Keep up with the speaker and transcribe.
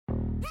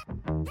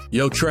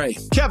Yo, Trey.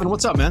 Kevin,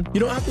 what's up, man? You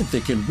know, I've been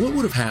thinking, what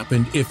would have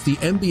happened if the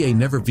NBA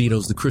never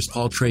vetoes the Chris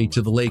Paul trade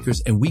to the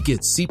Lakers and we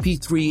get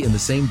CP3 in the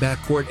same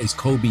backcourt as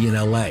Kobe in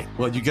LA?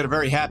 Well, you get a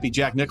very happy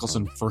Jack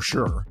Nicholson for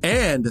sure.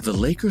 And the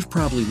Lakers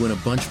probably win a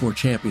bunch more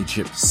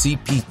championships.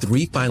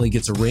 CP3 finally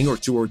gets a ring or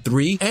 2 or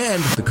 3,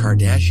 and the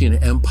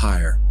Kardashian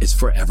empire is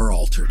forever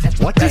altered.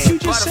 What did you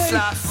just say?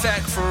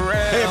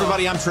 Hey,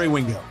 everybody, I'm Trey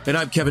Wingo. And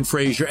I'm Kevin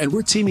Frazier, and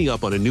we're teaming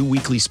up on a new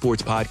weekly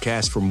sports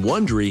podcast from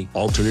Wondery,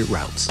 Alternate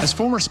Routes. As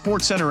former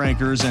Sports Center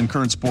anchors and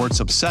current sports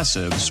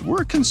obsessives,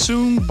 we're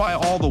consumed by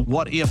all the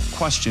what-if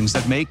questions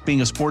that make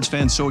being a sports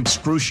fan so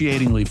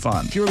excruciatingly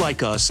fun. If you're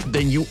like us,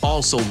 then you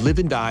also live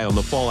and die on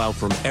the fallout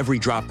from every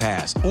drop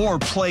pass. Or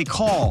play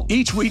call.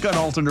 Each week on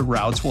Alternate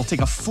Routes, we'll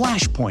take a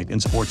flashpoint in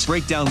sports,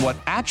 break down what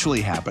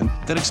actually happened,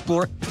 then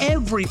explore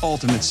every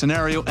alternate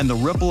scenario and the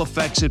ripple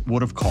effects it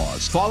would have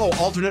caused. Follow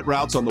Alternate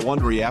Routes on the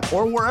Wondery app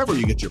or wherever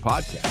you get your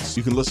podcasts.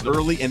 You can listen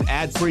early and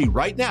ad-free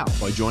right now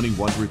by joining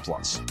Wondery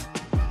Plus.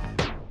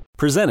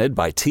 Presented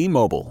by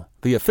T-Mobile,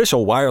 the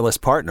official wireless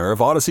partner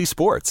of Odyssey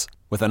Sports.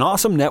 With an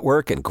awesome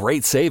network and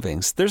great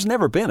savings, there's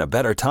never been a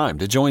better time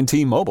to join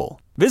T-Mobile.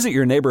 Visit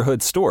your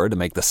neighborhood store to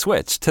make the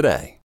switch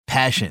today.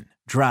 Passion,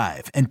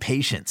 drive, and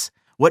patience.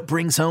 What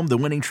brings home the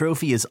winning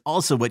trophy is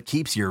also what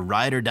keeps your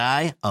ride or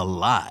die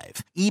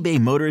alive. eBay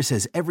Motors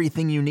has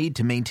everything you need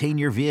to maintain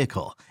your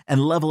vehicle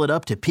and level it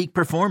up to peak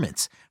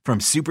performance. From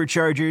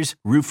superchargers,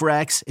 roof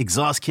racks,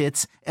 exhaust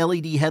kits,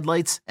 LED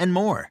headlights, and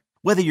more.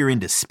 Whether you're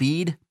into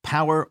speed,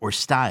 power, or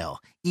style,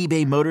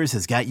 eBay Motors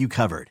has got you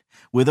covered.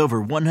 With over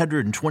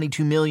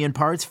 122 million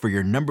parts for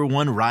your number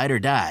one ride or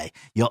die,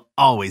 you'll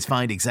always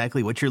find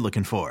exactly what you're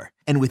looking for.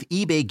 And with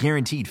eBay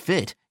Guaranteed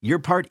Fit, your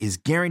part is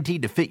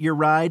guaranteed to fit your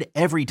ride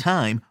every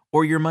time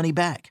or your money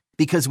back.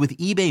 Because with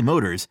eBay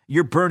Motors,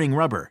 you're burning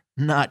rubber,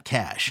 not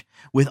cash.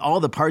 With all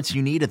the parts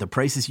you need at the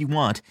prices you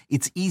want,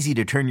 it's easy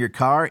to turn your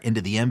car into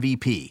the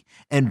MVP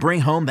and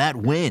bring home that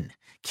win.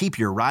 Keep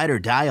your ride or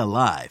die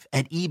alive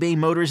at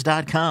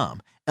ebaymotors.com.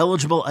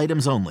 Eligible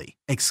items only.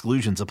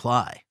 Exclusions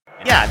apply.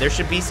 Yeah, there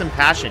should be some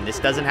passion. This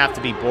doesn't have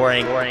to be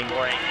boring. You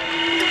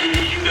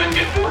done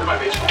get bored by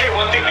baseball? Hey,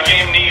 one thing the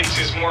game needs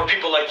is more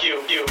people like you.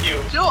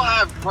 Still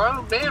have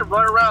grown men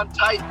run around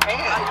tight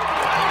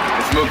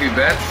pants. It's Mookie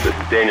Betts. This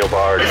is Daniel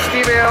Bard. It's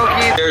Steve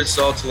Aoki. There's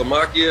Sal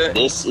Talamacchia.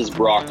 This is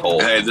Brock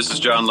Holt. Hey, this is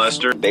John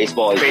Lester.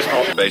 Baseball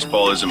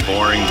isn't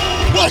boring.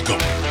 Welcome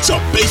to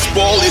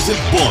Baseball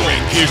Isn't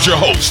Boring. Here's your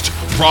host,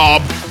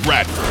 Rob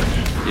Bradford.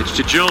 It's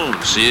to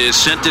Jones, is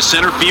sent to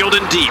center field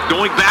and deep.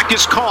 Going back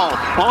is called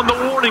on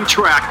the warning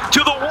track to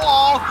the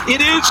wall.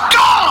 It is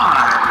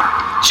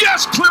gone!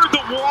 Just cleared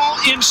the wall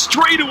in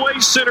straightaway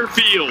center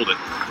field.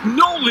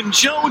 Nolan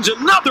Jones,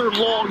 another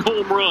long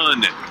home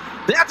run.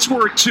 That's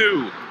worth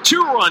two.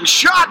 2-run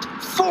shot,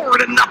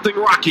 4-0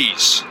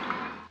 Rockies.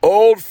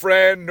 Old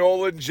friend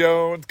Nolan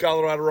Jones,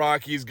 Colorado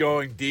Rockies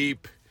going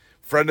deep.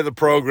 Friend of the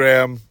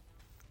program.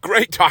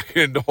 Great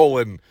talking to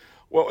Nolan.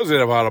 What was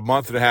it, about a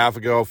month and a half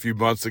ago, a few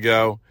months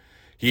ago?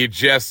 He had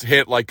just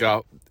hit like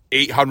a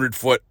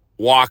 800-foot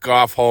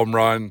walk-off home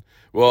run.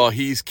 Well,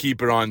 he's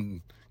keeping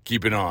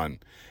on.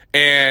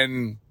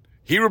 And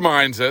he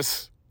reminds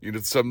us,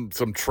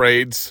 some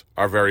trades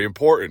are very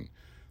important.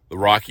 The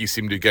Rockies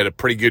seem to get a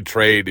pretty good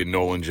trade in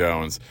Nolan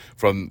Jones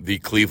from the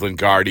Cleveland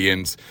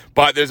Guardians.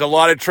 But there's a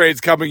lot of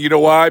trades coming. You know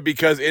why?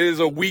 Because it is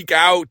a week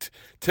out.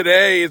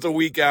 Today is a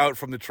week out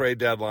from the trade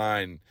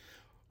deadline.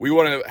 We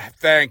want to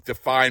thank the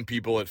fine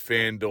people at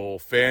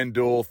FanDuel.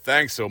 FanDuel,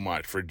 thanks so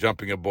much for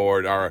jumping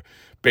aboard our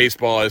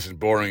Baseball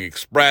Isn't Boring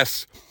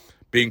Express,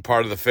 being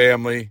part of the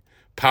family,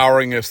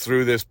 powering us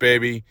through this,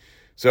 baby.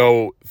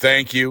 So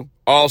thank you.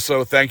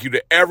 Also, thank you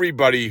to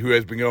everybody who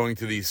has been going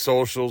to these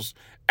socials,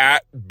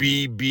 at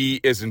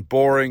BB Isn't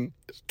Boring,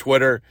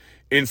 Twitter,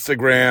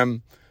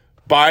 Instagram,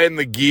 buying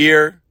the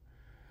gear.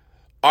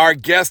 Our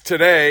guest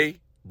today,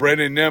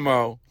 Brendan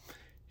Nimmo,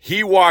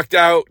 he walked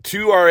out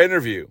to our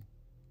interview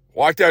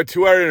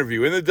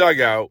in the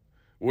dugout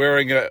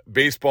wearing a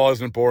Baseball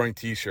Isn't Boring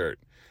t-shirt.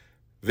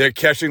 They're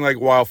catching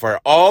like wildfire.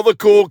 All the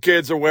cool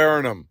kids are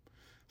wearing them.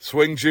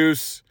 Swing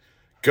Juice.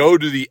 Go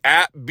to the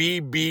at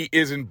BB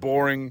Isn't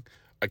Boring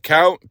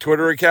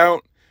Twitter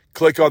account.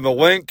 Click on the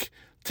link.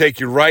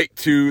 Take you right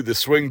to the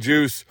Swing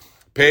Juice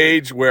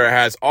page where it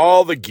has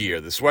all the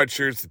gear, the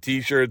sweatshirts, the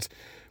t-shirts.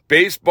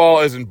 Baseball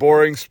Isn't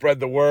Boring. Spread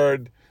the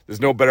word.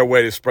 There's no better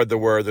way to spread the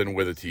word than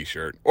with a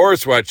t-shirt or a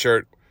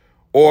sweatshirt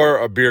or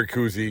a beer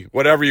koozie,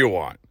 whatever you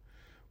want.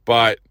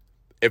 But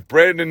if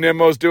Brandon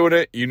Nimmo's doing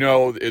it,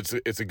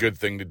 it's a good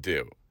thing to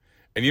do.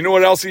 And you know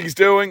what else he's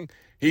doing?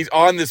 He's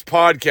on this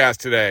podcast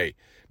today.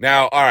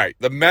 Now, all right,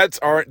 the Mets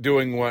aren't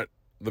doing what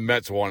the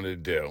Mets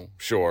wanted to do.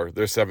 Sure,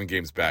 they're 7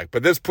 games back.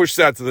 But let's push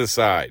that to the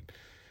side.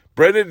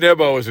 Brendan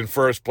Nimmo is in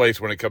first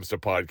place when it comes to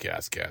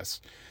podcast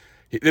guests.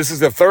 This is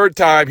the 3rd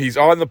time he's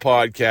on the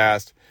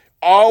podcast.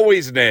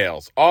 Always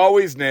nails.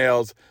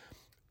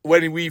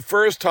 When we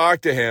first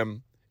talked to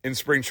him in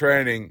spring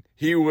training,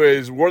 he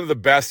was one of the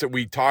best that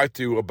we talked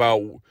to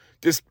about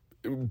just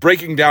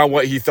breaking down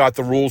what he thought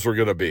the rules were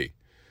going to be.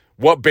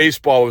 what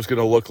baseball was going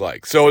to look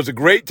like. So it's a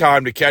great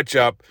time to catch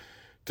up,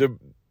 to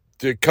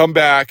come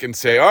back and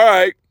say, all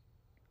right,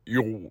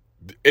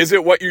 is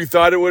it what you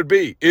thought it would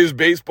be? Is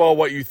baseball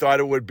what you thought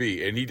it would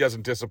be? And he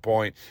doesn't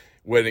disappoint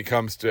when it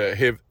comes to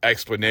his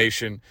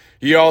explanation.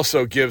 He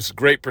also gives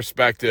great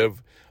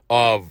perspective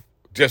of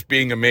just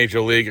being a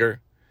major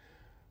leaguer.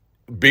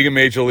 Being a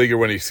major leaguer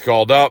when he's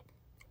called up,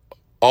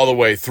 all the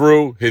way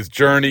through his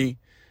journey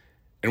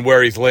and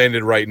where he's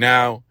landed right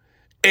now.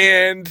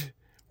 And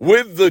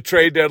with the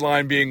trade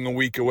deadline being a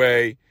week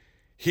away,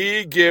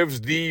 he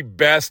gives the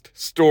best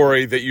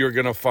story that you're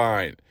going to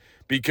find,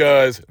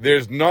 because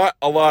there's not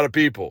a lot of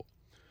people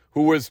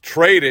who was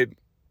traded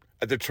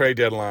at the trade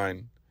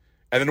deadline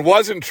and then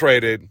wasn't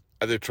traded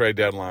at the trade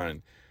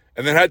deadline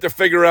and then had to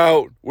figure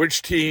out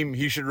which team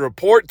he should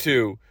report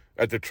to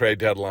at the trade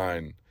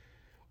deadline.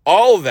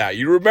 All of that.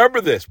 You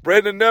remember this.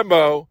 Brandon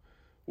Nimmo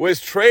was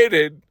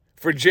traded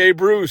for Jay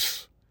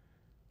Bruce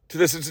to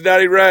the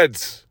Cincinnati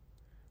Reds.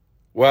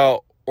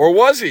 Well, or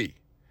was he?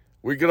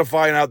 We're going to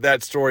find out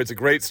that story. It's a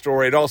great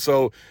story. And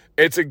also,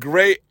 it's a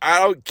great,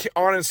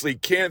 honestly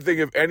can't think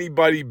of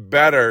anybody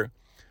better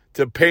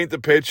to paint the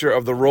picture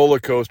of the roller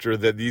coaster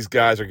that these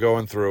guys are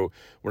going through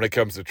when it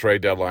comes to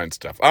trade deadline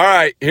stuff. All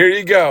right, here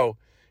you go.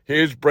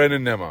 Here's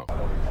Brandon Nimmo.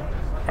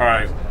 All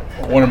right,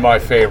 one of my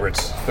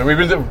favorites. We've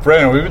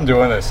been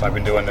doing this. I've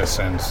been doing this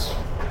since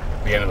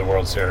the end of the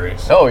World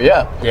Series. Oh,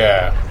 yeah.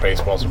 Yeah,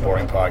 baseball's a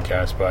boring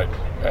podcast,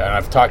 and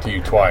I've talked to you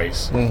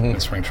twice in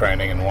spring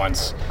training and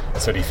once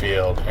at Citi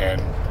Field,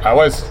 and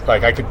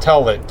I could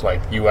tell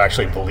that, you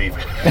actually believe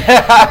it.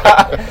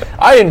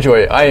 I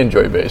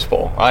enjoy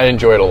baseball. I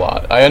enjoy it a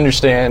lot. I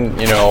understand,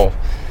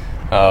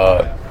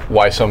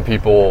 why some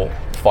people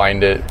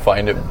find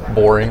it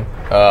boring.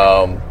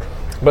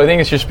 But I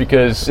think it's just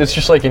because it's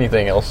just like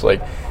anything else.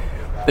 Like,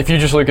 if you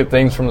just look at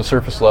things from the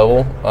surface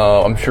level,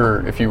 I'm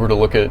sure if you were to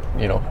look at,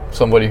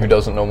 somebody who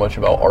doesn't know much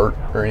about art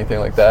or anything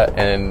like that,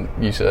 and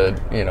you said,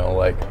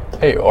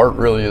 hey, art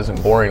really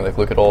isn't boring. Like,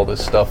 look at all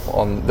this stuff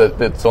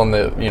that's on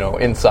the,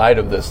 inside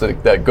of this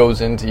that goes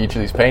into each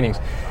of these paintings.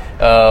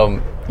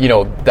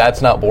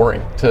 That's not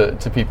boring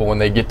to people when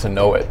they get to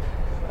know it.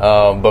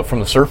 But from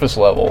the surface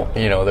level,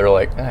 they're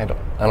like, I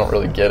don't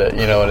really get it,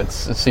 and it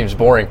seems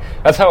boring.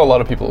 That's how a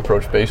lot of people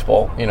approach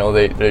baseball.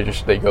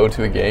 They go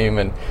to a game,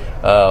 and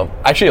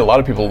actually a lot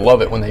of people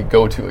love it when they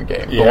go to a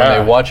game. But when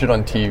they watch it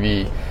on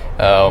TV,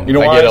 I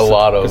get a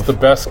lot of. It's the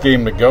best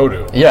game to go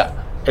to. Yeah.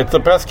 It's the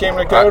best game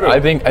to go to. I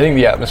think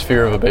the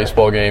atmosphere of a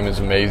baseball game is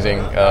amazing.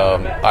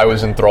 I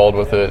was enthralled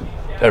with it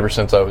ever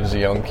since I was a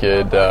young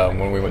kid.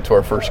 When we went to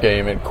our first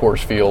game at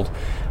Coors Field,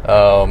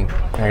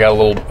 I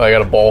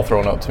got a ball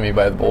thrown up to me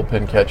by the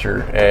bullpen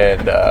catcher,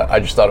 and I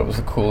just thought it was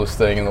the coolest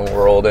thing in the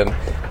world. And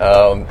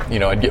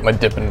I'd get my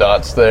Dippin'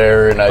 Dots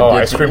there, and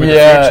ice cream in the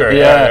future,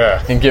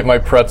 yeah, and get my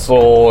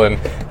pretzel,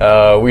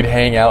 and we'd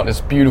hang out in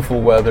this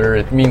beautiful weather.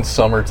 It means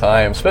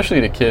summertime,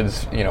 especially to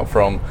kids,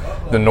 from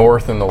the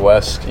north and the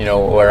west,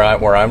 where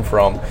I'm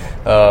from.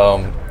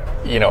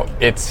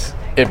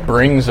 It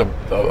brings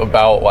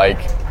about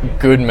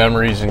good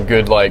memories and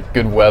good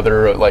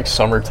weather, like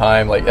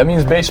summertime. That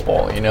means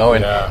baseball,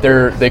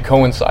 and they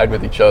coincide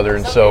with each other.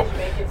 And so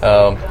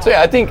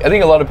I think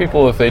a lot of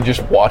people, if they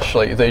just watch,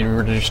 if they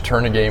were to just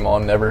turn a game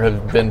on, never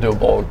have been to a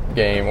ball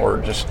game, or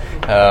just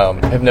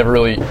have never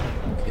really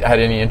had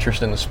any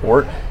interest in the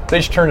sport, they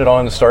just turned it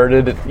on and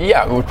started it.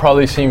 Yeah, it would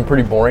probably seem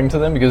pretty boring to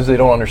them because they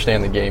don't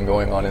understand the game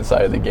going on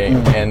inside of the game,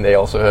 and they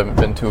also haven't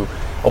been to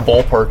a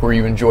ballpark where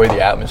you enjoy the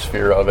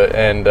atmosphere of it.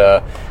 And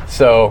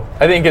so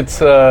I think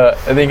it's a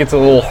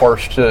little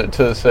harsh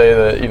to say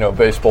that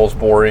baseball's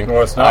boring.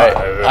 Well, it's not.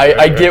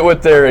 I get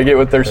what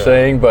they're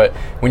saying, but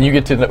when you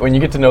get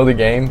to know the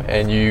game,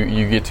 and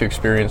you get to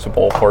experience a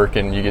ballpark,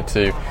 and you get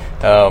to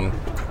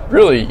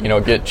really,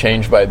 get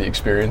changed by the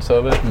experience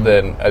of it,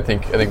 then I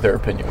think their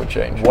opinion would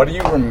change. What do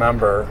you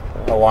remember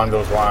along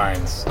those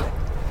lines,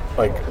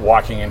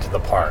 walking into the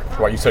park?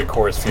 Well, you said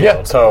Coors Field.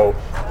 Yeah. So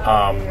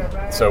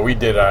I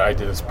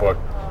did this book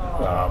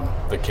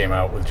that came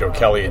out with Joe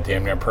Kelly, A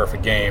Damn Near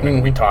Perfect Game,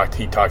 and he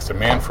talks to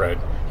Manfred.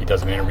 He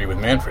does an interview with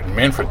Manfred, and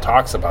Manfred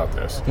talks about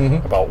this,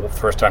 about the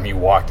first time he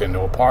walked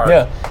into a park.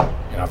 Yeah.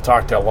 And I've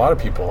talked to a lot of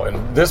people,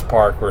 and this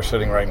park we're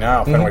sitting right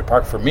now, Fenway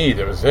Park, for me,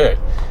 that was it.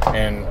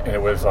 And it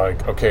was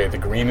okay, the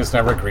green is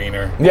never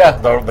greener. Yeah.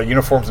 The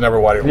uniform's never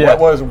whiter. Yeah.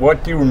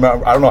 What do you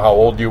remember? I don't know how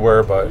old you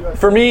were, but...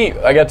 For me,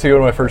 I got to go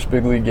to my first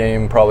big league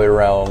game probably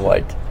around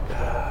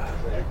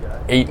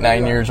 8,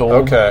 9 years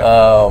old. Okay.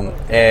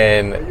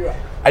 And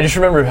I just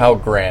remember how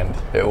grand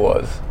it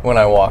was when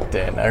I walked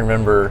in. I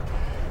remember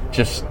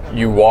just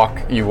you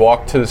walk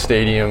to the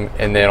stadium,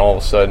 and then all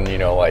of a sudden,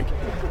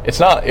 it's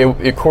not.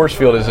 Coors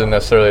Field isn't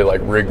necessarily like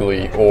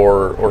Wrigley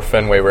or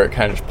Fenway, where it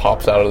kind of just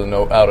pops out of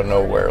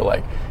nowhere.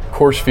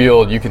 Coors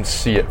Field, you can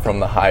see it from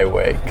the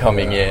highway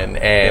coming in,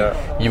 and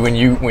when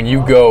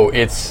you go,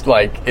 it's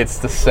like it's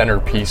the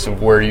centerpiece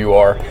of where you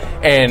are.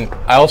 And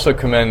I also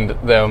commend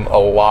them a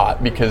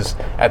lot because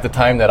at the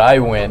time that I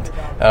went,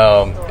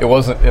 it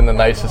wasn't in the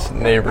nicest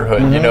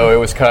neighborhood. You know, it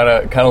was kind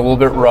of a little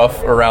bit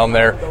rough around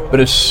there. But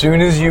as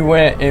soon as you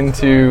went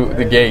into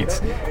the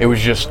gates, it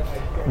was just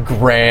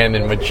grand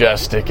and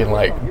majestic and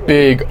like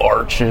big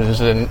arches,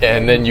 and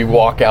then you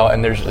walk out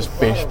and there's this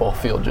baseball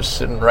field just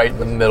sitting right in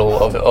the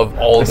middle of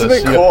all Isn't this.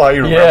 Isn't it cool how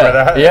you remember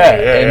that?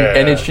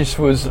 And it just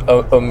was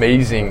an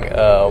amazing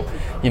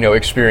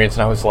experience,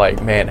 and I was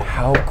like, man,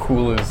 how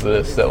cool is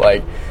this that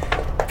like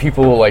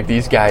people like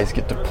these guys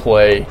get to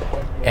play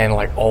and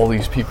like all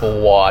these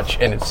people watch,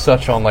 and it's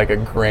such on like a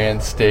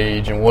grand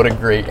stage, and what a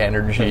great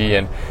energy.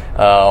 And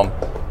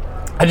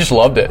I just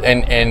loved it,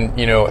 and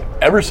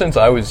ever since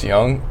I was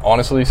young,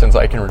 honestly, since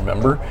I can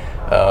remember,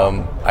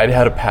 I'd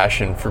had a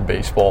passion for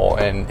baseball,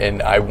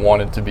 and I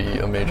wanted to be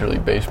a Major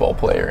League Baseball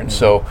player. And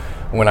so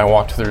when I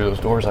walked through those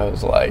doors, I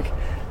was like,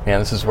 man,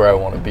 this is where I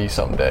want to be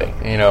someday.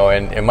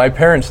 And my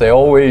parents, they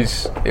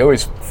always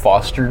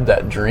fostered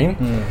that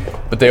dream,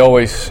 but they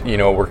always,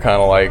 were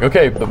kind of like,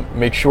 okay, but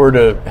make sure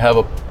to have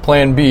a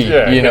plan B,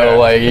 so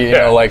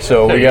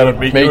we got to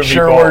make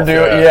sure we're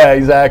doing,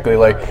 exactly.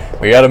 Like,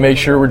 we got to make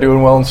sure we're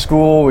doing well in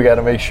school. We got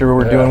to make sure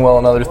we're doing well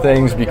in other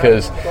things,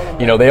 because,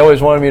 they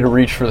always wanted me to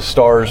reach for the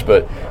stars,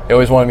 but they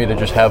always wanted me to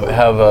just have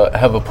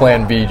a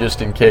plan B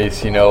just in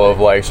case, of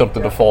like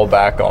something to fall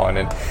back on.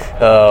 And,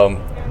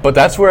 but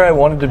that's where I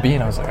wanted to be,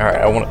 and I was like, all right,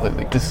 I want to.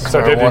 Like, this is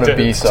where I want to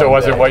be. So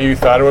was it what you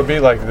thought it would be?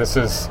 Like, this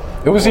is.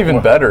 It was even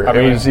better.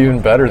 It was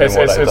even better than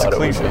what I thought it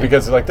would be.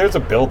 Because like, there's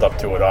a build up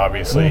to it.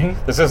 Obviously,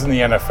 this isn't the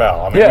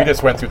NFL. I mean, we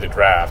just went through the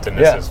draft, and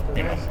this is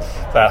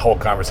that whole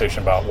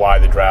conversation about why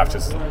the draft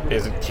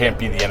can't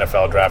be the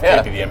NFL draft,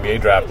 can't be the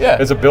NBA draft.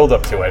 There's a build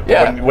up to it.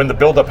 But when the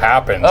build up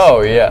happens,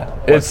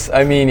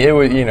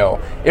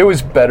 it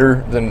was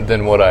better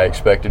than what I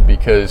expected,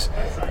 because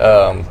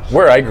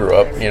where I grew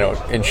up,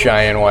 in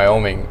Cheyenne,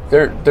 Wyoming,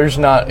 there's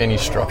not any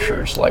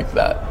structures like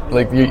that.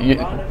 Like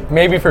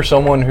maybe for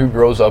someone who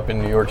grows up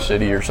in New York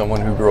City, or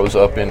someone who grows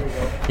up in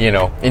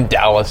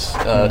Dallas,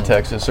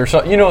 Texas, or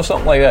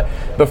something like that.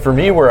 But for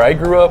me, where I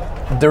grew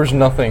up, there was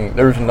nothing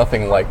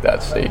like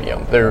that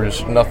stadium. There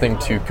was nothing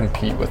to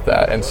compete with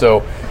that, and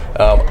so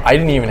I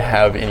didn't even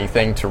have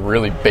anything to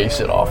really base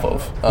it off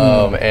of.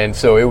 And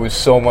so it was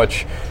so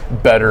much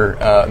better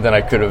than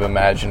I could have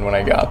imagined when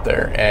I got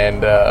there.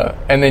 And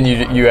then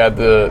you add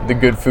the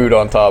good food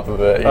on top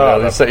of it.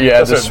 You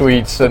add the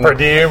sweets and per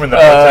diem and the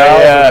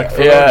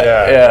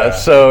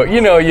hotels. So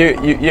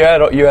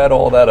you add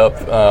all that up.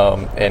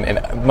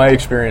 And my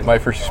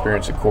first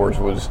experience at Coors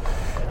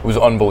was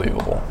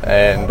unbelievable,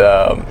 and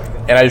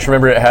I just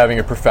remember it having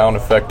a profound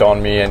effect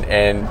on me,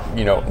 and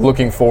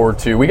looking forward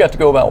to. We got to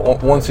go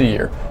about once a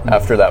year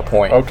after that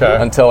point,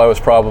 until I was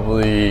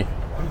probably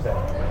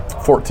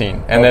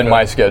 14, and then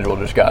my schedule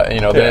just got,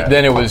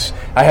 then it was,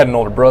 I had an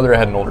older brother, I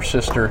had an older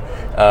sister,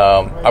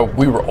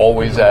 we were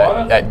always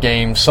at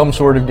games, some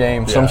sort of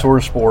game, some sort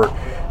of sport,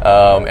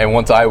 and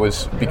once I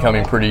was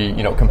becoming pretty,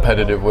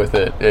 competitive with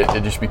it,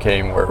 it just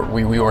became where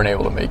we weren't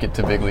able to make it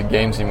to big league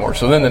games anymore.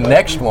 So then the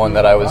next one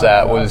that I was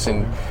at was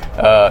in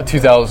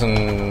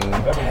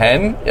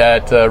 2010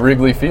 at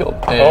Wrigley Field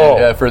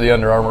for the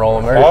Under Armour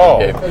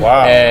All-American game.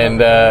 Wow. And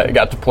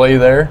got to play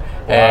there.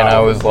 And I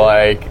was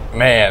like,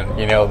 man,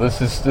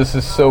 this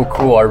is so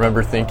cool. I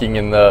remember thinking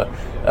in the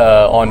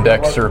on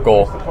deck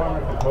circle,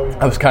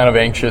 I was kind of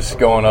anxious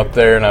going up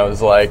there, and I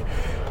was like,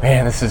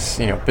 man, this is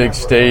big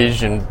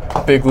stage and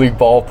big league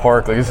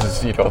ballpark. Like,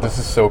 this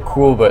is so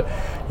cool, but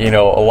a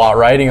lot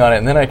riding on it.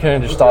 And then I kind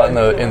of just thought in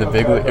the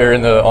big league, or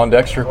in the on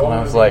deck circle, and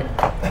I was like,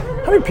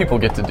 how many people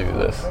get to do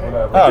this?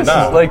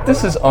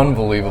 This is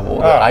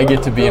unbelievable that I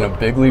get to be in a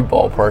big league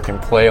ballpark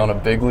and play on a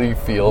big league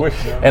field.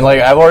 And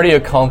I've already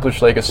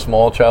accomplished a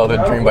small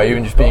childhood dream by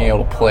even just being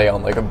able to play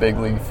on a big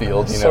league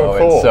field. So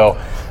cool. And so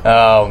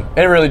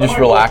it really just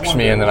relaxed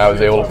me, and then I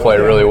was able to play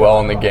really well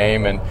in the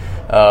game, and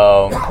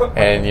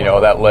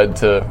that led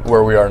to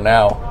where we are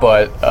now.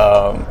 But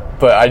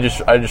I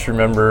just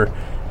remember.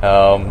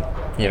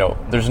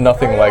 There's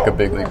nothing like a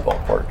big league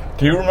ballpark.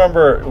 Do you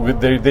remember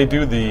they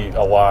do the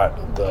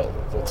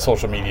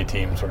social media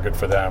teams are good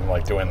for them,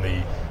 like doing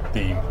the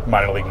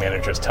minor league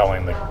managers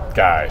telling the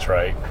guys,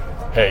 right,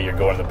 hey, you're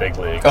going to the big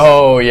leagues.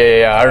 Oh,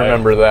 yeah, I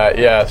remember that.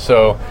 Yeah,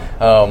 so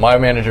my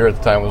manager at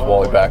the time was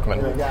Wally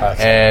Backman,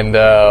 and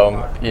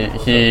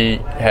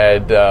he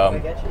had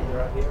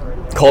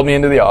called me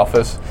into the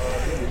office.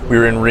 We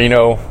were in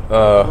Reno,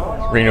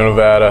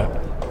 Nevada,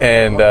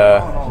 and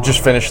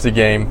just finished the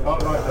game,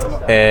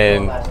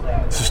 and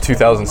this is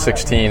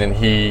 2016, and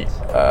he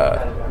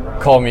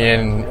called me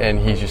in, and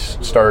he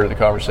just started the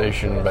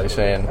conversation by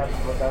saying,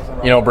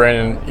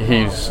 Brandon,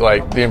 he's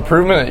like, the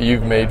improvement that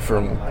you've made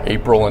from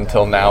April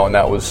until now, and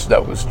that was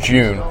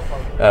June,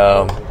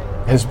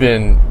 has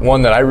been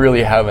one that I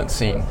really haven't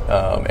seen.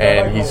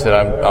 And he said,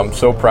 I'm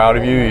so proud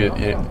of you,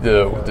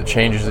 the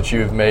changes that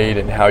you have made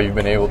and how you've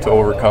been able to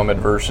overcome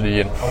adversity.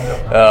 And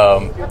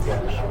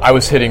I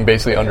was hitting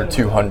basically under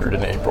 200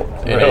 in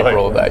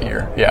April of that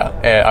year. Yeah,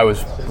 and I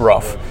was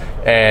rough.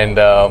 And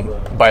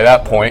by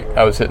that point,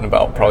 I was hitting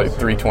about probably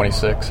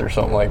 326 or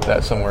something like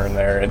that, somewhere in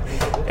there.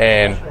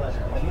 And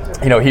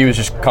he was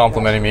just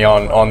complimenting me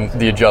on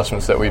the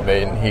adjustments that we've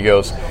made. And he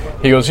goes,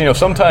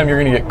 sometime you're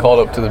going to get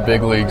called up to the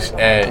big leagues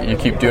and you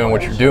keep doing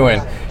what you're doing.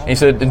 And he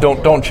said,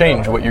 don't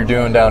change what you're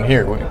doing down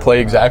here. We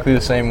play exactly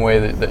the same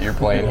way that you're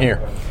playing here.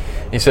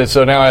 He said,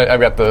 so now I've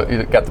got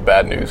the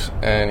bad news.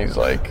 And he's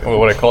like, well,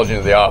 what I called you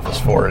into the office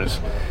for is,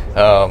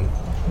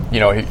 you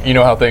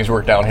know how things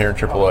work down here in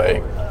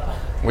AAA.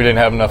 We didn't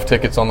have enough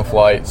tickets on the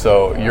flight,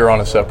 so you're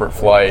on a separate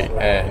flight,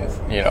 and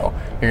you're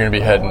going to be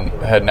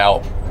heading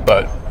out.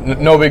 But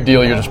no big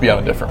deal. You'll just be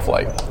on a different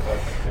flight.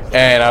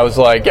 And I was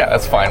like, yeah,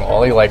 that's fine,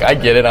 Wally. Like, I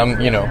get it. I'm,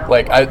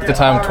 at the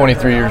time, I'm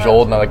 23 years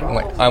old, and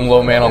I'm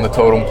low man on the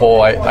totem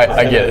pole.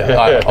 I get it.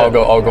 I'll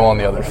go on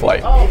the other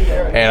flight.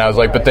 And I was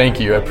like, but thank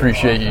you. I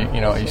appreciate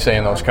you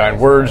saying those kind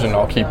words, and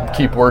I'll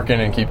keep working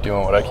and keep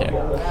doing what I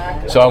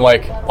can. So I'm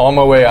like on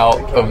my way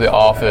out of the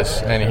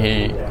office, and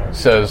he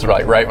says,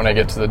 right when I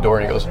get to the door,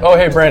 and he goes, oh,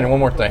 hey, Brandon, one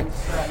more thing.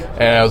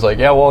 And I was like,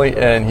 yeah, Wally.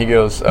 And he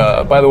goes,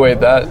 by the way,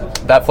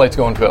 that flight's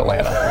going to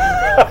Atlanta.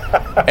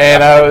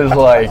 And I was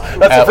like,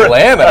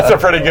 Atlanta? That's a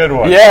pretty good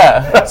one.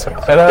 Yeah.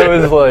 And I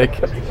was like,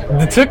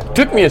 it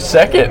took me a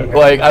second.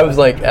 Like, I was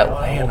like,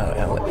 Atlanta.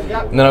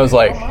 And then I was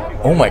like,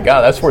 oh my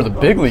God, that's where the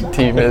big league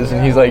team is.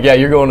 And he's like, yeah,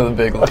 you're going to the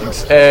big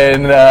leagues.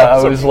 And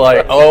I was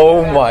like,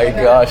 oh my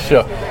gosh.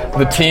 So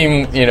the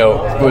team,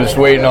 was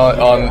waiting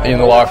on in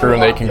the locker room.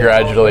 They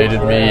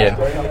congratulated me.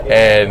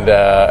 And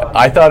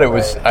I thought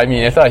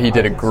I thought he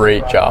did a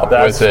great job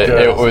with it.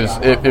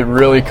 Good. It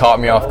really caught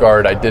me off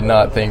guard. I did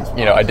not think,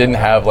 I didn't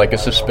have like a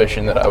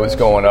suspicion that I was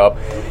going up.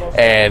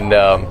 And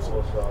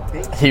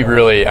he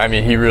really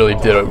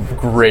did a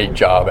great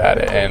job at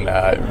it, and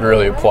I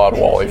really applaud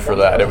Wally for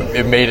that.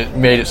 It made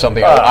it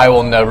something I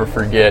will never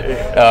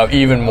forget,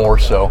 even more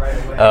so.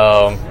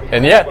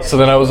 And yeah, so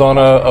then I was on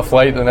a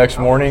flight the next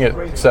morning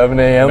at 7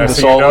 a.m. to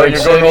Salt Lake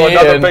City. You're going to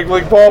another big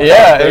league ballpark.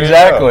 Yeah,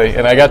 exactly.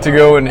 And I got to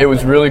go, and it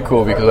was really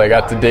cool because I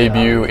got to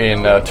debut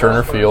in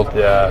Turner Field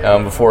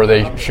before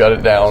they shut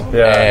it down.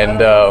 Yeah.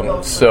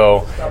 And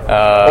so...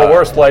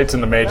 worst flights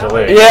in the major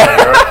league.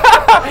 Yeah.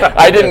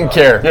 I didn't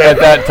care at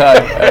that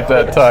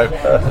time.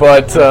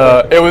 But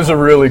it was a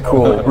really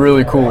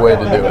cool way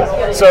to do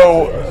it.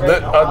 So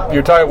we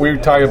were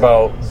talking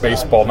about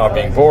baseball not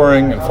being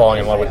boring and falling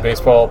in love with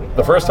baseball.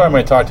 The first time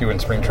I talked to you in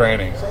spring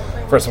training,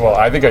 first of all,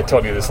 I think I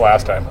told you this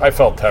last time, I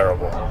felt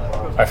terrible.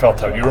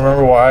 You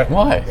remember why?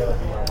 Why?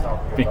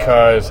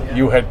 Because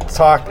you had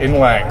talked in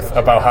length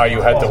about how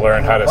you had to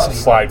learn how to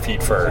slide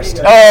feet first.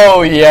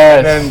 Oh,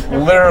 yes. And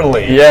then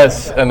literally,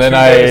 yes. And then 2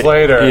 days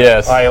later,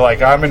 yes.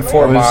 I'm in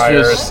Fort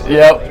Myers.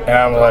 Yep. And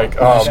I'm like,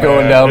 oh, just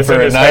going down for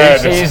a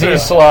nice, easy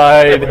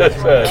slide,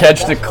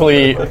 catch the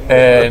cleat,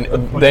 and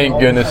thank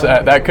goodness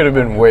that could have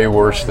been way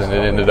worse than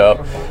it ended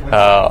up.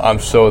 I'm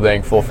so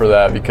thankful for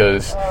that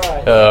because,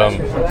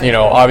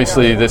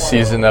 obviously this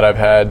season that I've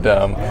had,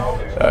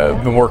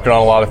 I've been working on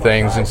a lot of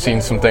things and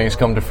seen some things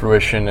come to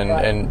fruition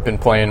and been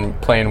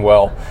playing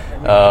well.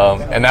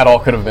 And that all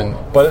could have been,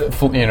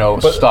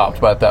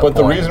 stopped by that point.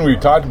 But the reason we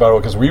talked about it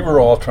was because we were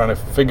all trying to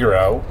figure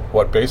out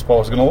what baseball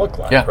was going to look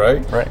like,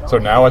 right? Right. So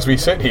now as we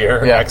sit here,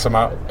 X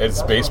amount,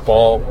 it's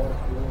baseball.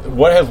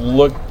 What has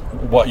looked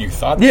what you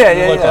thought it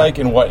would look like,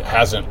 and what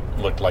hasn't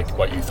looked like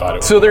what you thought it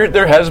would. So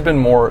there has been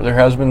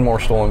more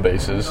stolen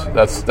bases.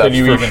 That's than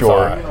you for even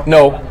sure. Thought.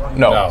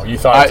 No, you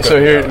thought. So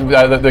here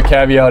the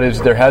caveat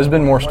is there has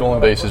been more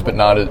stolen bases, but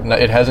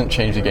it hasn't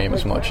changed the game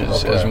as much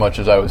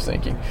as I was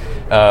thinking.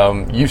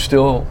 You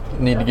still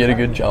need to get a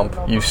good jump.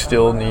 You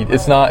still need.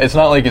 It's not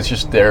like it's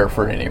just there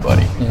for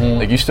anybody. Mm-hmm.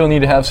 Like you still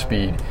need to have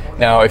speed.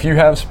 Now, if you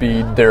have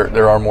speed,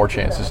 there are more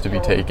chances to be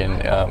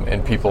taken,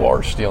 and people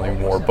are stealing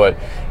more. But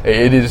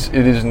it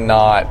is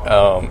not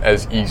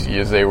as easy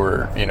as they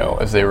were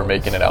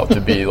making it out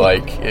to be.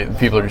 Like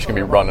people are just going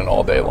to be running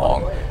all day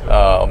long.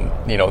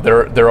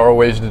 There are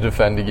ways to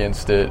defend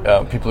against it.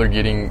 People are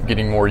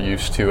getting more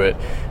used to it,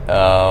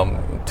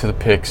 to the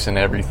picks and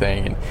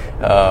everything.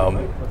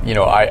 And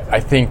I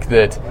think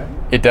that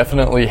it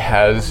definitely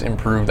has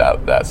improved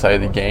that side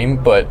of the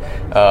game, but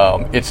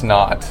it's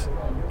not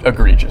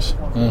egregious.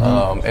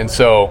 Mm-hmm. And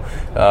so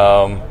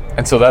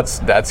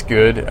that's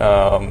good.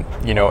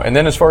 And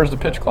then as far as the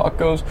pitch clock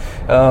goes,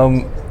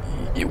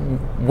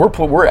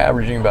 we're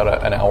averaging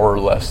about an hour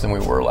less than we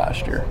were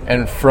last year,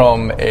 and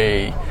from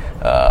a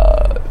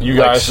you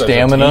guys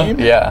stamina, as a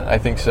team? Yeah, I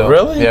think so.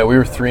 Really? Yeah, we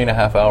were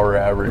 3.5 hour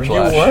average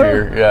last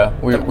year. Yeah,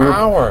 we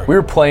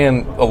were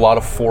playing a lot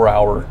of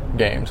 4-hour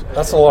games.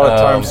 That's a lot of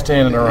time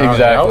standing around.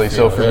 Exactly.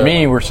 So for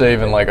me, we're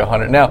saving like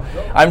 100. Now,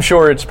 I'm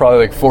sure it's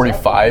probably like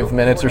 45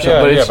 minutes or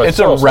something, but it's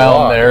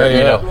around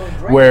there.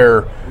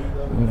 Where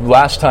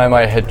last time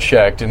I had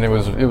checked, and it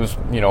was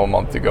a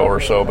month ago or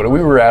so, but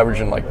we were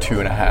averaging like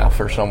 2.5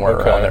 or somewhere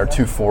around there,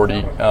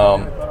 240.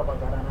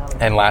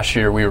 And last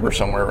year we were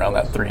somewhere around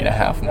that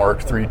 3.5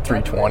 mark,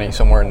 320,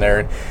 somewhere in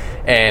there.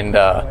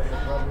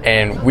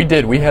 And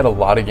we had a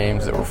lot of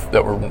games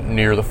that were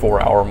near the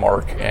 4-hour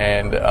mark,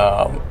 and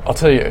I'll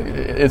tell you,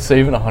 it's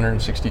saving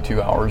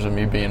 162 hours of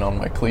me being on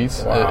my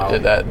cleats. Wow.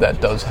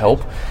 That does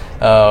help.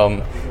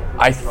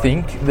 I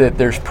think that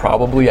there's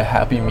probably a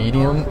happy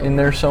medium in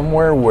there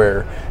somewhere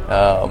where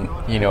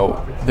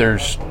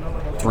there's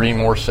 3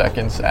 more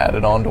seconds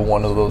added onto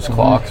one of those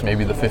clocks,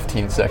 maybe the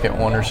 15-second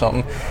one or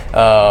something,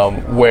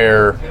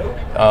 where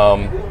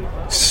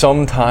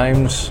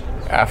sometimes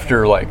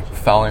after like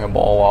fouling a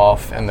ball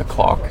off and the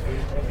clock,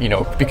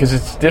 because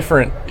it's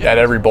different at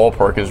every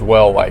ballpark as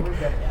well. Like,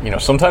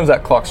 sometimes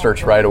that clock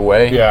starts right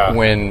away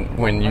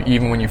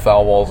when you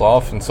foul balls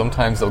off, and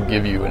sometimes they'll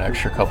give you an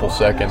extra couple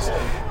seconds.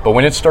 But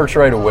when it starts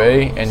right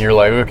away and you're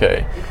like,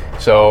 okay,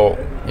 so,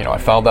 I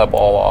fouled that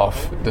ball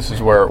off. This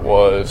is where it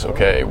was.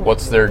 Okay,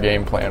 what's their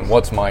game plan?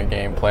 What's my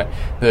game plan?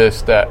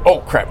 This, that.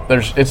 Oh, crap.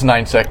 It's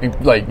 9 seconds.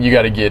 Like, you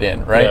got to get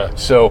in, right? Yeah.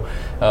 So,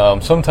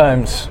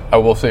 sometimes I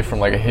will say from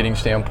like a hitting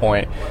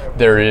standpoint,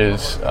 there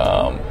is,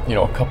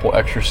 a couple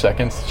extra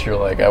seconds that you're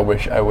like, I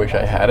wish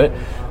I had it.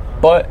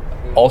 But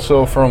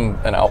also from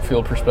an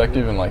outfield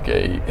perspective and like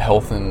a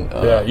health and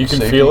you can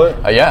safety, feel it.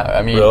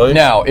 I mean, really?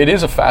 Now it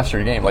is a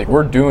faster game. Like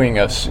we're doing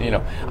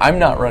I'm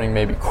not running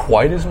maybe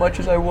quite as much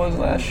as I was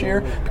last year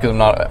because I'm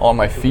not on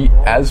my feet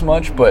as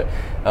much, but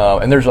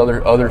and there's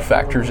other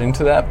factors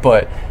into that,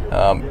 but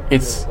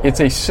it's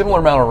a similar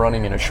amount of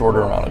running in a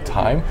shorter amount of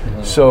time.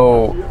 Mm-hmm.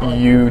 So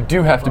you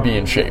do have to be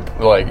in shape.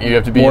 Like you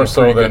have to be more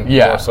so than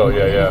more so,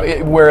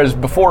 yeah. Whereas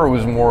before it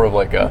was more of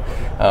like a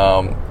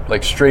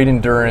like straight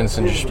endurance,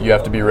 and just you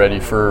have to be ready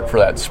for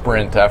that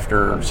sprint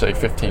after say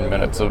 15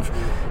 minutes of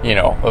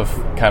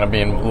kind of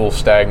being a little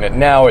stagnant.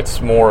 Now it's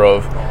more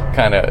of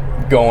kind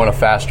of going a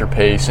faster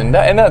pace, and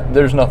that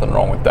there's nothing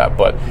wrong with that.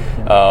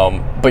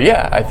 But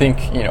yeah, I think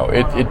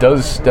it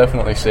does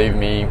definitely save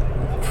me,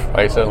 like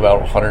I said, about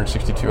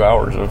 162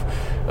 hours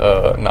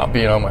of not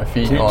being on my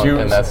feet,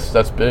 and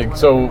that's big.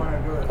 So,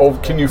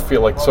 can you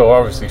feel like, so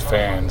obviously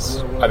fans,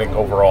 I think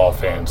overall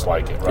fans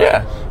like it,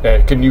 right?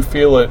 Yeah. Can you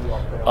feel it?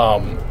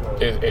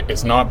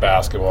 It's not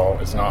basketball,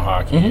 it's not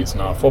hockey, it's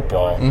not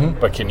football,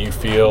 but can you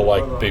feel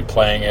like they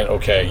playing it?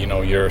 Okay,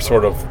 you're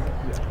sort of,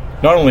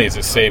 not only is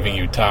it saving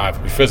you time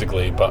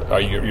physically, but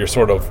you're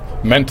sort of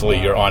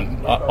mentally, you're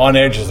on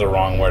edge is the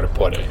wrong way to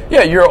put it.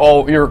 Yeah, you're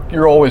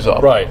always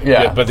up. Right.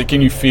 Yeah. But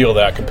can you feel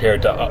that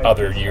compared to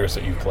other years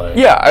that you've played?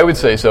 Yeah, I would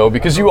say so,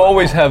 because you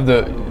always have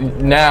the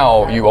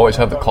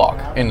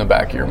clock in the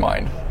back of your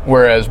mind.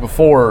 Whereas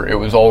before, it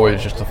was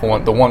always just the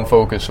one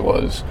focus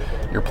was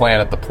your plan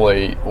at the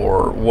plate,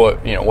 or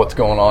what's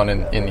going on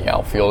in the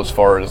outfield as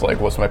far as like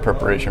what's my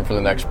preparation for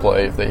the next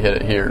play if they hit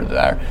it here or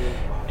there.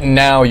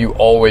 Now you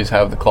always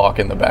have the clock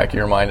in the back of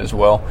your mind as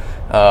well,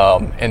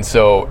 and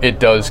so it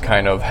does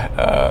kind of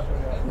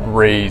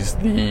raise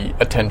the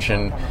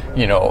attention,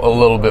 a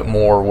little bit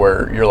more,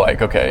 where you're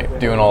like, okay,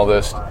 doing all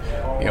this,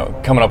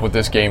 coming up with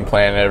this game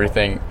plan and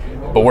everything.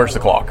 But where's the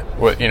clock?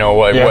 Okay,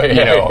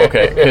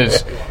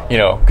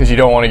 because you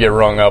don't want to get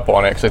rung up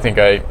on it. Because I think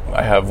I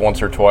have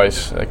once or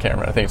twice. I can't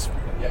remember. I think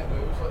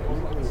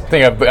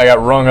I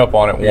got rung up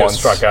on it once.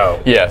 Struck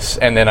out. Yes,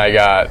 and then I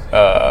got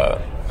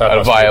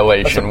a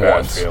violation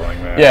once. Feeling,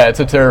 man. Yeah,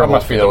 it's a terrible feeling. That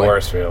must be the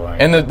worst feeling.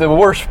 And the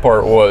worst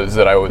part was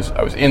that I was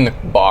in the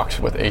box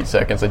with 8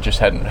 seconds. I just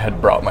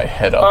had brought my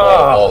head up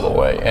all the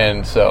way,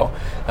 and so.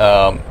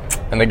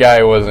 And the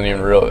guy wasn't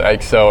even really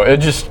like, so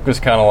it just was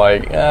kind of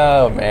like,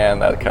 oh man,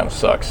 that kind of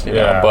sucks, you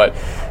know. But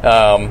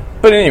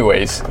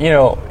anyways,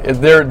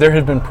 there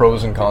have been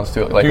pros and cons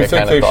to it. Like, do you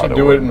think they should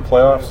do it in the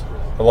playoffs?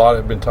 A lot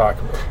have been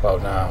talking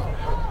about now.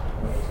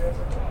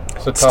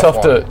 It's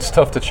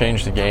tough to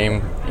change the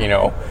game,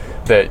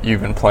 that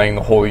you've been playing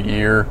the whole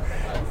year,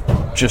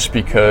 just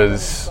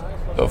because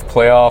of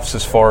playoffs.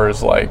 As far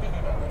as like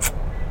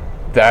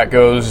that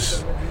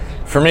goes.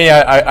 For me,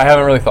 I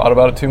haven't really thought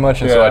about it too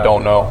much, and so I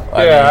don't know.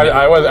 I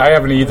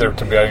haven't either,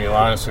 to be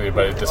honest with you,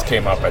 but it just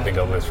came up, I think,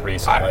 of this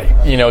recently.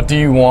 Do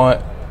you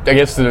want, I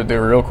guess the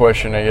real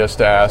question, I guess,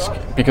 to ask,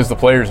 because the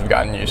players have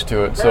gotten used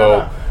to it,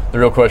 so the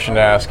real question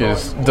to ask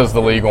is, does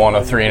the league want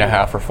a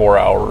 3.5 or 4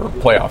 hour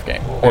playoff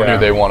game? Or do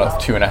they want a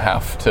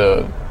 2.5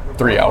 to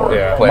 3 hour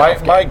playoff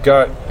game? My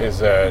gut is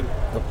that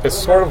it's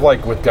sort of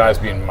like with guys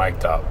being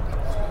mic'd up,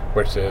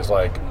 which is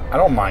like, I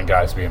don't mind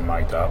guys being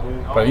mic'd up,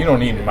 but you don't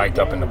need mic'd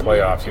up in the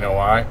playoffs. You know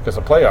why? Because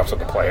the playoffs are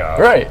the playoffs.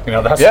 Right.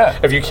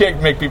 If you can't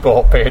make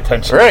people pay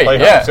attention to the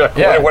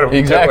playoffs, what are we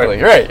exactly.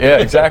 doing? Right, yeah,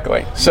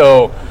 exactly.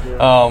 So,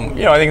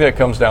 I think that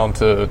comes down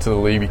to the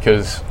league,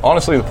 because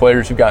honestly, the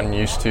players have gotten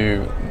used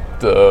to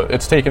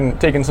it's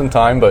taken some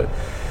time, but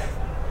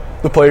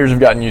the players have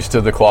gotten used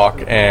to the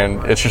clock,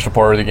 and it's just a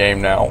part of the game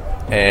now.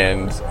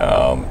 And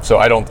so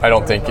I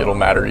don't think it'll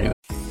matter either.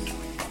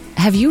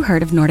 Have you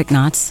heard of Nordic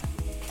Knots?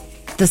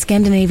 The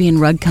Scandinavian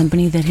rug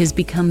company that has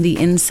become the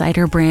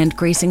insider brand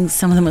gracing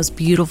some of the most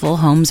beautiful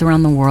homes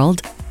around the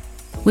world?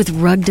 With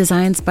rug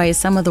designs by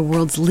some of the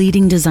world's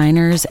leading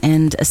designers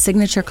and a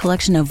signature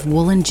collection of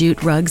woolen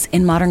jute rugs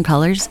in modern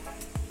colors.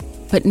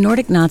 But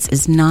Nordic Knots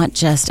is not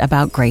just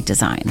about great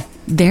design.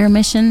 Their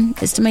mission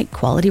is to make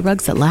quality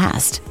rugs that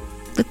last,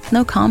 with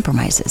no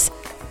compromises.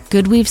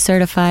 Goodweave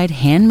certified,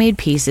 handmade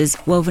pieces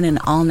woven in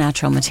all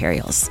natural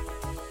materials.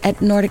 At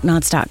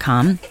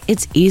NordicKnots.com,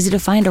 it's easy to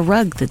find a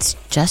rug that's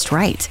just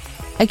right.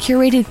 A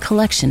curated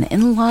collection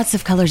in lots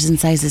of colors and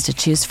sizes to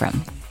choose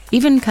from.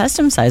 Even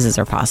custom sizes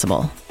are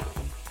possible.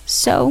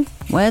 So,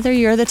 whether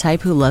you're the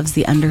type who loves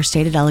the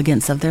understated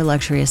elegance of their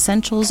luxury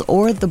essentials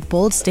or the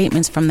bold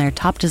statements from their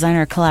top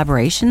designer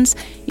collaborations,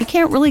 you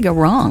can't really go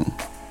wrong.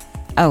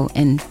 Oh,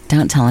 and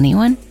don't tell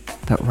anyone,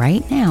 but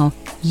right now,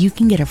 you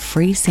can get a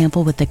free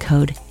sample with the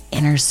code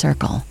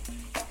INNERCIRCLE.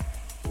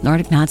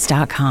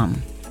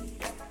 NordicKnots.com.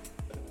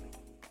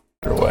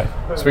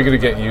 Speaking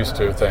of getting used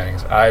to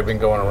things, I've been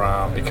going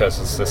around because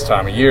it's this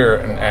time of year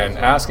and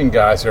asking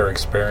guys their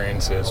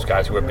experiences,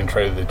 guys who have been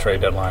traded at the trade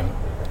deadline.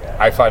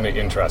 I find it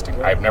interesting.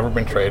 I've never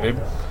been traded.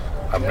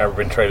 I've never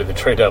been traded at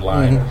the trade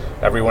deadline.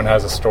 Mm-hmm. Everyone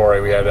has a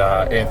story. We had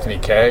Anthony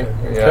Kay.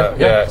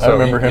 Yeah. So I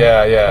remember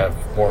him.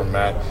 Former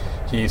Matt.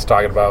 He's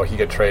talking about he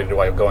got traded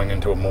while going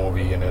into a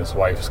movie and his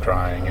wife's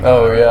crying. And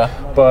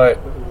But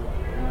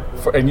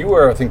and you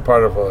were, I think,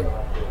 part of a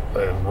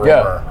rumor.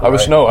 Yeah, right? I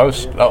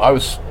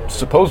was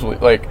supposedly,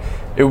 like,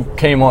 it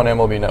came on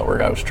MLB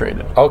Network. I was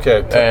traded.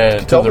 Okay,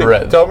 and to the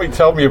Reds. Tell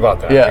me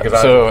about that. Yeah, it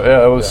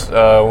was.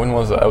 When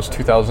was that? I was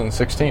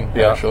 2016.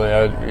 Actually,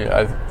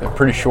 I'm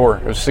pretty sure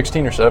it was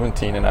 16 or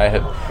 17, and I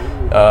had,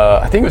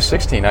 I think it was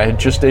 16. I had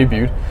just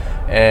debuted,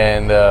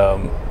 and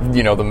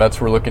the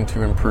Mets were looking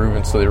to improve,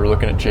 and so they were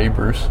looking at Jay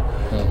Bruce,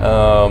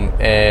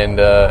 and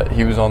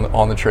he was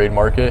on the trade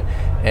market.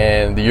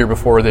 And the year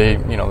before, the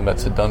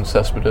Mets had done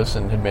Cespedes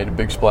and had made a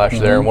big splash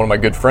there. And one of my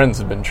good friends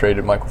had been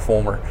traded, Michael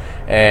Fulmer,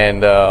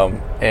 and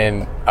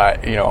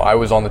I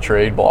was on the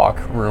trade block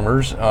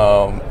rumors,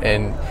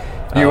 and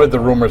you had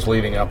the rumors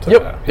leading up to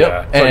that. Yep.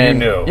 Yeah. So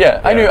and you knew.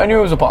 Yeah, I knew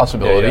it was a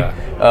possibility.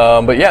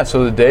 Yeah.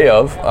 So the day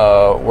of,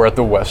 we're at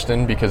the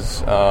Westin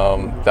because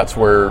that's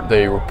where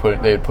they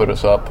had put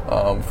us up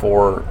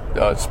for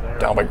it's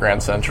down by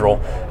Grand Central.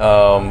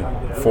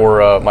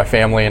 For my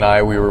family and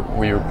I,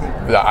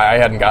 I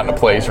hadn't gotten a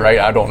place, right?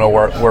 I don't know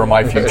where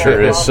my future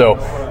is, so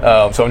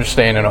I'm just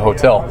staying in a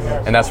hotel,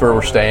 and that's where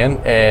we're staying.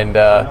 And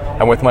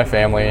I'm with my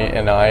family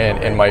and I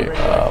and my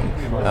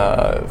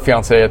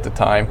fiance at the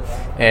time,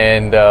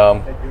 and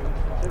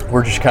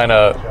we're just kind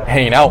of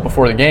hanging out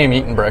before the game,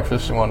 eating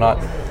breakfast and whatnot.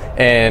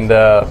 And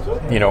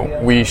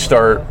we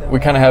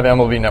kind of have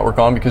MLB Network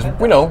on because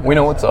we know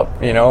what's up,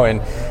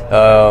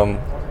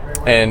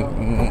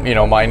 and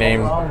my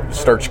name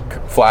starts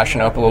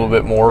flashing up a little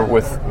bit more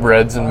with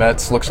Reds and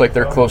Mets. Looks like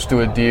they're close to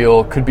a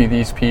deal. Could be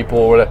these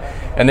people, whatever.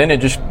 And then it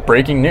just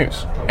breaking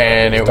news,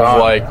 and it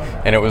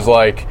was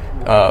like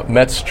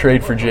Mets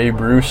trade for Jay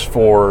Bruce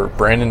for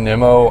Brandon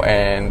Nimmo,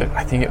 and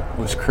I think it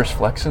was Chris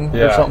Flexen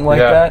or something like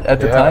that at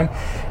the time.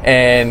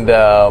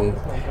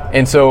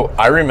 And so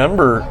I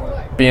remember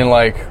being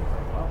like,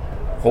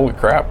 holy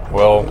crap,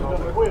 well,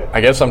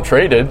 I guess I'm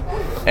traded.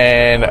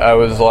 And I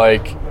was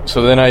like,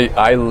 so then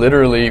I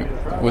literally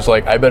was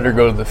like, I better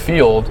go to the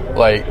field,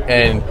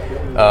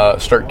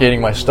 and start getting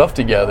my stuff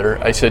together.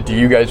 I said, do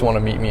you guys want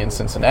to meet me in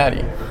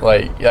Cincinnati?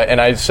 And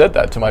I said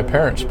that to my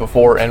parents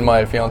before, and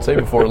my fiance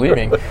before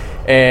leaving.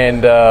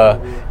 And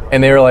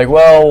they were like,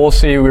 well, we'll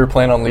see. We were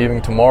planning on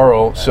leaving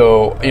tomorrow,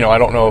 so I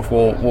don't know if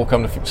we'll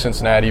come to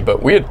Cincinnati,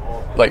 but we had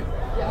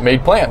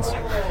made plans.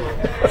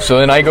 So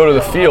then I go to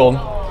the field,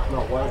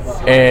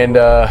 and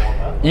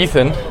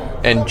Ethan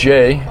and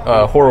Jay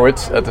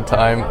Horowitz at the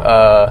time,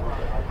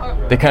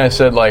 they kind of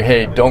said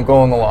hey, don't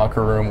go in the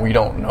locker room. We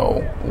don't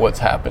know what's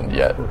happened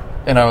yet.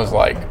 And I was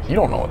like, you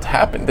don't know what's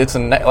happened. It's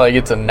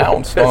it's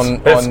announced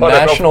on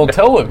national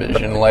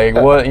television.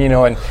 What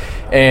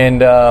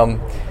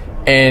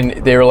and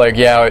they were like,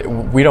 yeah,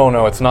 we don't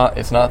know. It's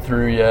not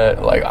through yet.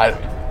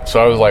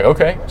 So I was like,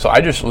 okay. So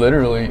I just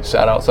literally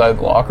sat outside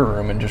the locker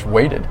room and just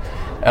waited.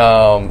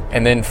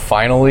 And then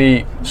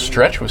finally,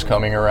 Stretch was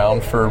coming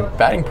around for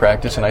batting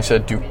practice, and I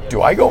said,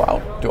 "Do I go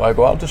out? Do I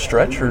go out to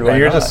Stretch, or do I?"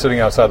 You're not? just sitting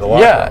outside the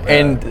locker room. Yeah,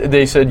 and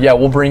they said, "Yeah,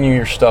 we'll bring you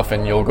your stuff,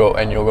 and you'll go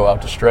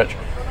out to Stretch."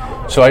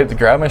 So I had to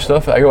grab my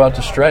stuff. I go out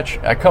to Stretch.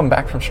 I come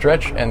back from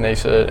Stretch, and they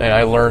said, and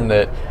I learned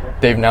that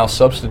they've now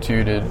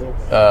substituted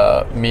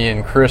me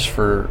and Chris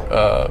for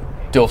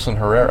Dilson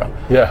Herrera.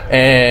 Yeah,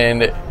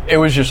 and it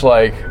was just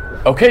like,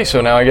 okay, so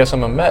now I guess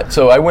I'm a Met.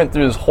 So I went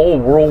through this whole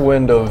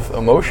whirlwind of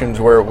emotions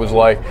where it was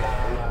like,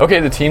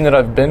 okay, the team that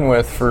I've been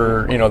with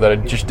for, that I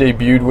just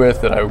debuted with,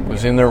 that I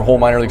was in their whole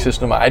minor league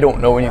system, I don't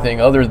know anything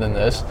other than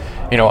this.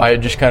 I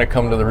had just kind of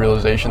come to the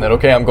realization that,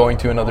 okay, I'm going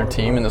to another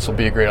team and this will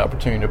be a great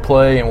opportunity to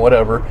play and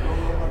whatever.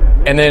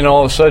 And then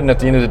all of a sudden, at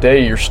the end of the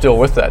day, you're still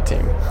with that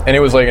team. And it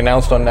was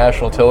announced on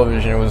national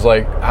television. It was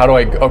like, how do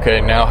I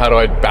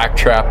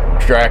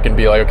backtrack and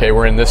be like, okay,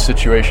 we're in this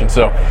situation.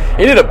 So it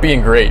ended up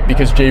being great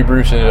because Jay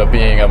Bruce ended up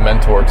being a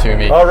mentor to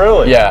me. Oh,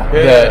 really? Yeah.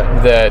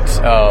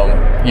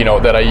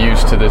 that I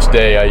use to this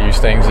day. I use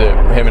things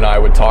that him and I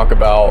would talk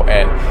about,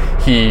 and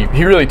he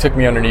really took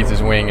me underneath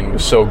his wing and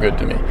was so good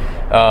to me.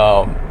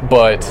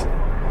 But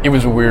it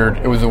was a weird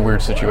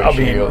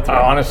situation to go through.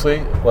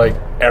 Honestly, like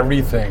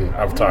everything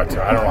I've talked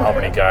to, I don't know how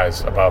many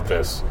guys about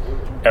this.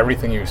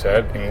 Everything you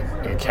said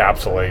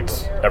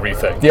encapsulates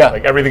everything. Yeah.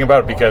 Like everything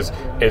about it, because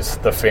it's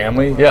the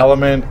family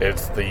element.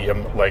 It's the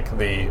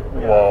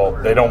well,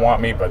 they don't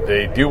want me, but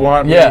they do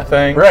want me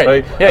thing.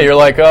 Right. Like, you're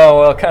like,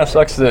 oh, well, it kind of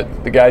sucks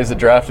that the guys that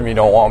drafted me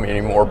don't want me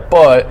anymore.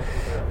 But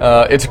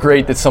it's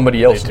great that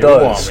somebody else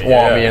does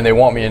want me, and they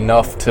want me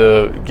enough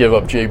to give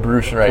up Jay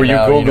Bruce right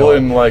now. Were you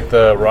Googling like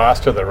the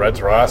roster, the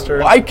Reds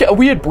roster?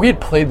 We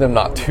had played them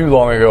not too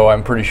long ago,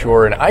 I'm pretty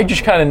sure, and I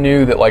just kind of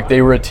knew that like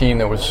they were a team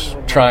that was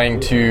trying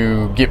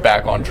to get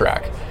back on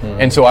track.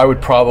 And so I would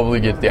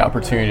probably get the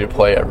opportunity to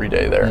play every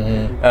day there.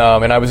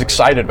 And I was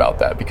excited about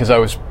that because I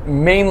was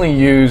mainly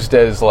used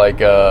as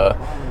like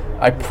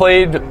I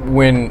played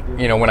when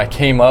I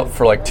came up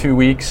for like 2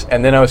 weeks,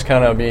 and then I was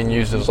kind of being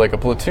used as like a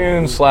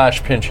platoon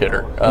 / pinch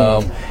hitter.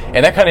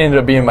 And that kind of ended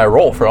up being my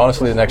role for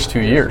honestly the next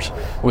 2 years,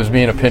 was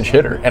being a pinch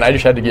hitter. And I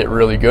just had to get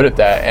really good at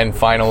that. And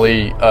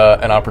finally,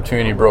 an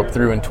opportunity broke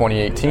through in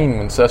 2018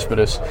 when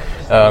Cespedes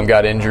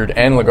got injured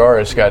and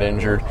Lagares got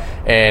injured.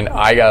 And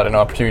I got an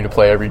opportunity to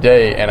play every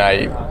day, and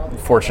I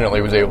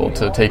fortunately was able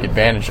to take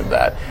advantage of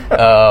that.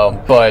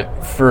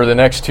 But for the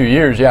next 2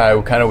 years,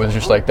 I kind of was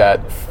just like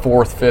that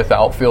 4th, 5th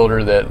outfielder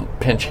that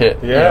pinch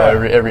hit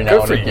every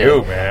now and again.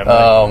 Good for you, man.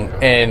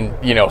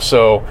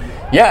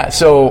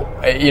 So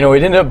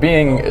it ended up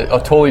being a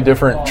totally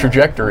different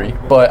trajectory.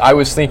 But I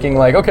was thinking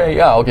like, okay,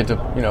 I'll get to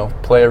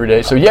play every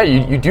day. So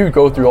you do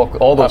go through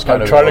all those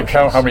kind of. I'm trying to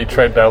count how many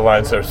trade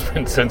deadlines there's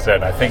been since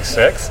then. I think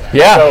 6.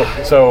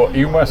 Yeah. So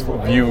you must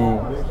view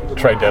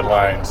trade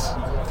deadlines.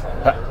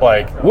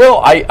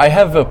 I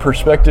have a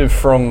perspective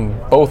from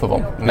both of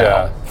them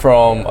now.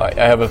 I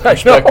have a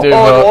perspective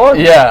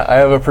I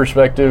have a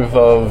perspective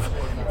of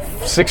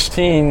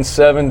 16,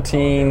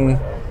 17.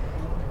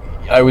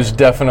 I was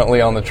definitely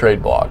on the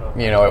trade block.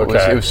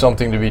 It was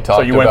something to be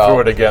talked about. So you went through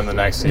it again the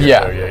next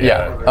year.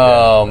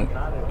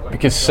 Yeah.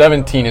 Because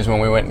 17 is when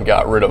we went and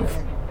got rid of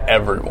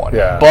everyone.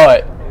 Yeah.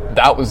 But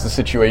that was the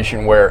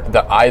situation where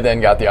I then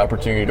got the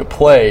opportunity to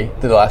play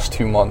the last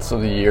 2 months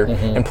of the year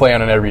and play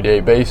on an everyday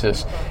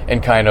basis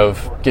and kind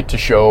of get to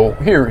show,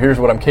 here's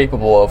what I'm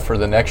capable of for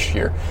the next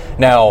year.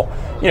 Now,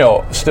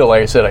 still,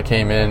 like I said, I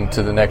came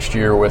into the next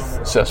year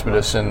with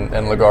Cespedes and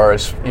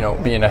Lagares,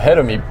 being ahead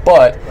of me,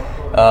 but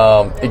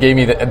it gave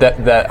me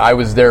that I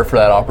was there for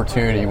that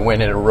opportunity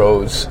when it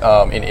arose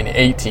in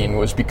 18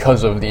 was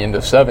because of the end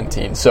of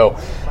 17. So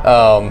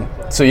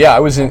I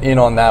was in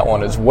on that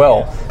one as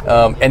well.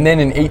 And then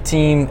in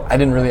 18, I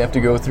didn't really have to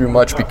go through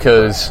much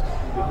because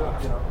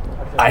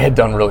I had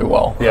done really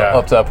well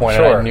up to that point.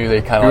 Sure. And I knew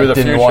they kind of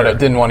didn't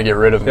want to get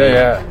rid of me.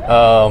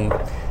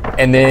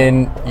 And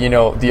then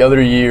the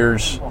other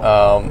years.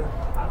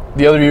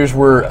 The other years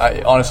were,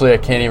 honestly, I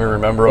can't even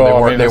remember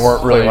them. They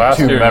weren't really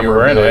too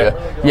memorable.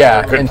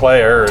 Yeah, good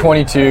player.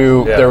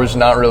 22, there was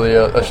not really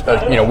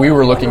we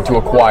were looking to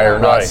acquire,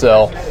 not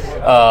sell.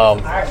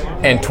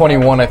 And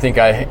 21, I think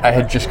I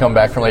had just come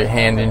back from like a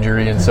hand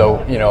injury, and so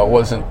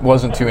it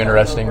wasn't too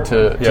interesting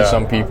to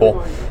some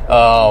people.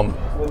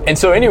 And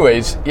so,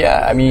 anyways,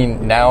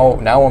 now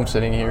I'm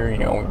sitting here.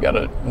 We've got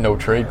a no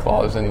trade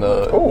clause in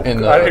the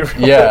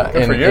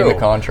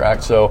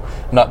contract, so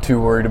I'm not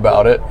too worried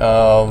about it.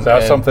 So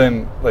that's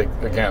something like,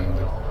 again,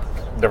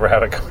 never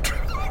had a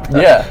contract like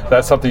that. Yeah,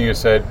 that's something you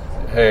said,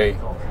 hey,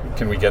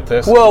 can we get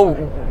this? Well,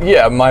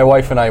 yeah, my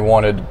wife and I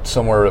wanted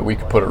somewhere that we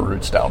could put our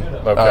roots down,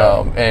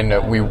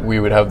 and we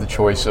would have the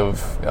choice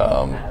of.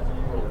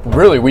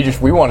 Really,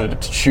 we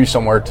wanted to choose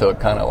somewhere to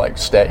kind of like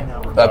stay.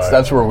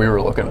 That's where we were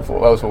looking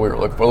for. That was what we were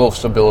looking for, a little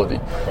stability,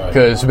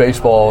 because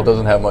baseball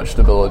doesn't have much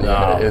stability in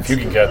it. If you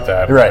can get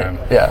that, right?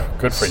 Man, yeah,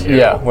 good for you.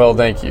 Yeah, well,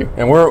 thank you,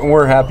 and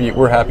we're happy.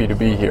 We're happy to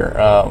be here.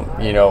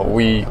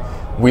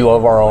 We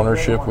love our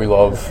ownership. We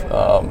love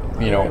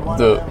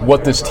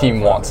what this team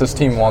wants. This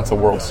team wants a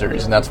World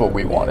Series, and that's what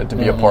we wanted to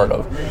be a part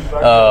of.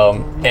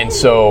 And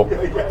so,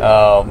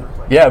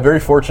 very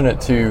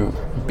fortunate to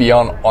be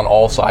on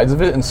all sides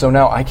of it, and so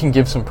now I can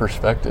give some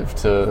perspective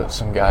to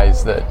some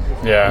guys that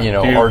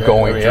are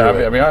going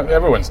through it. I mean,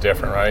 everyone's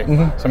different, right?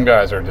 Mm-hmm. Some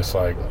guys are just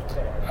like,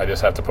 I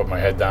just have to put my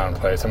head down and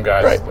play. Some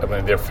guys,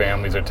 their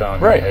families are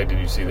telling me, hey, did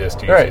you see this?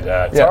 Did you see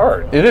that? It's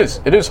hard. It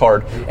is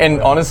hard.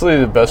 And honestly,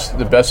 the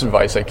best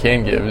advice I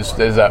can give is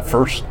that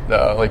first,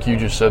 like you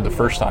just said the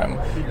first time,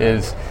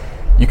 is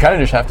you kind of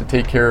just have to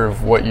take care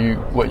of what you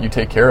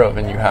take care of,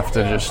 and you have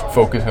to just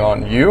focus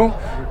on you.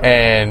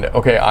 And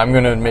okay, I'm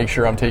going to make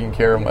sure I'm taking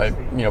care of my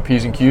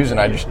P's and Q's, and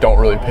I just don't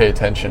really pay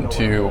attention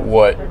to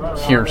what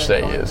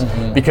hearsay is,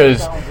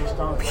 because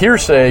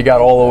hearsay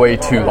got all the way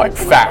to like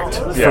fact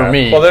for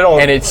me,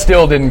 and it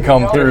still didn't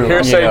come through.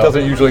 Hearsay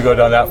doesn't usually go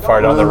down that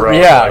far down the road.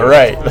 Yeah,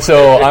 right.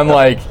 So I'm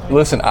like,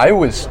 listen, I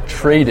was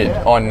traded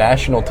on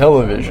national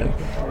television,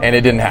 and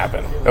it didn't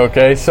happen.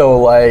 Okay, so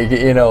like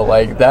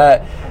like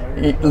that.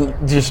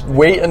 just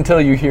wait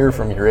until you hear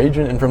from your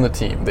agent and from the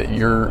team that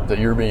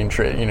you're being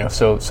traded. You know,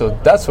 so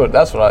that's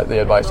the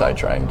advice I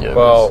try and give.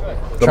 Well,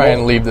 try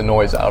and leave the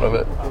noise out of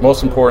it.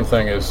 Most important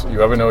thing is you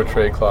have a no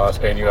trade clause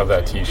and you have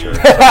that T-shirt.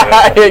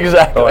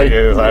 Exactly.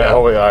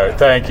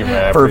 Thank you,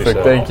 man. Perfect.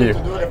 Thank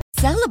you.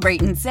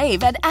 Celebrate and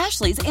save at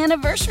Ashley's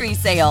Anniversary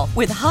Sale.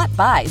 With Hot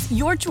Buys,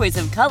 your choice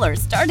of colors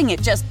starting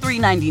at just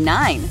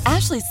 $3.99.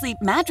 Ashley Sleep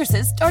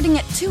mattresses starting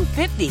at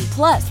 $2.50.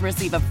 Plus,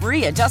 receive a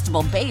free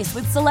adjustable base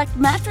with select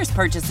mattress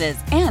purchases.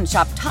 And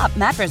shop top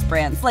mattress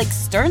brands like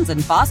Stearns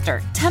 &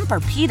 Foster,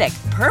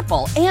 Tempur-Pedic,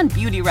 Purple, and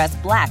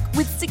Beautyrest Black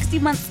with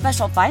 60-month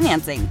special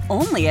financing.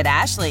 Only at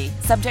Ashley.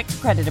 Subject to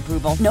credit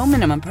approval. No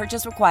minimum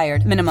purchase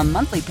required. Minimum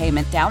monthly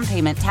payment, down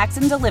payment, tax,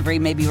 and delivery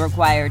may be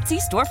required. See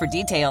store for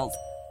details.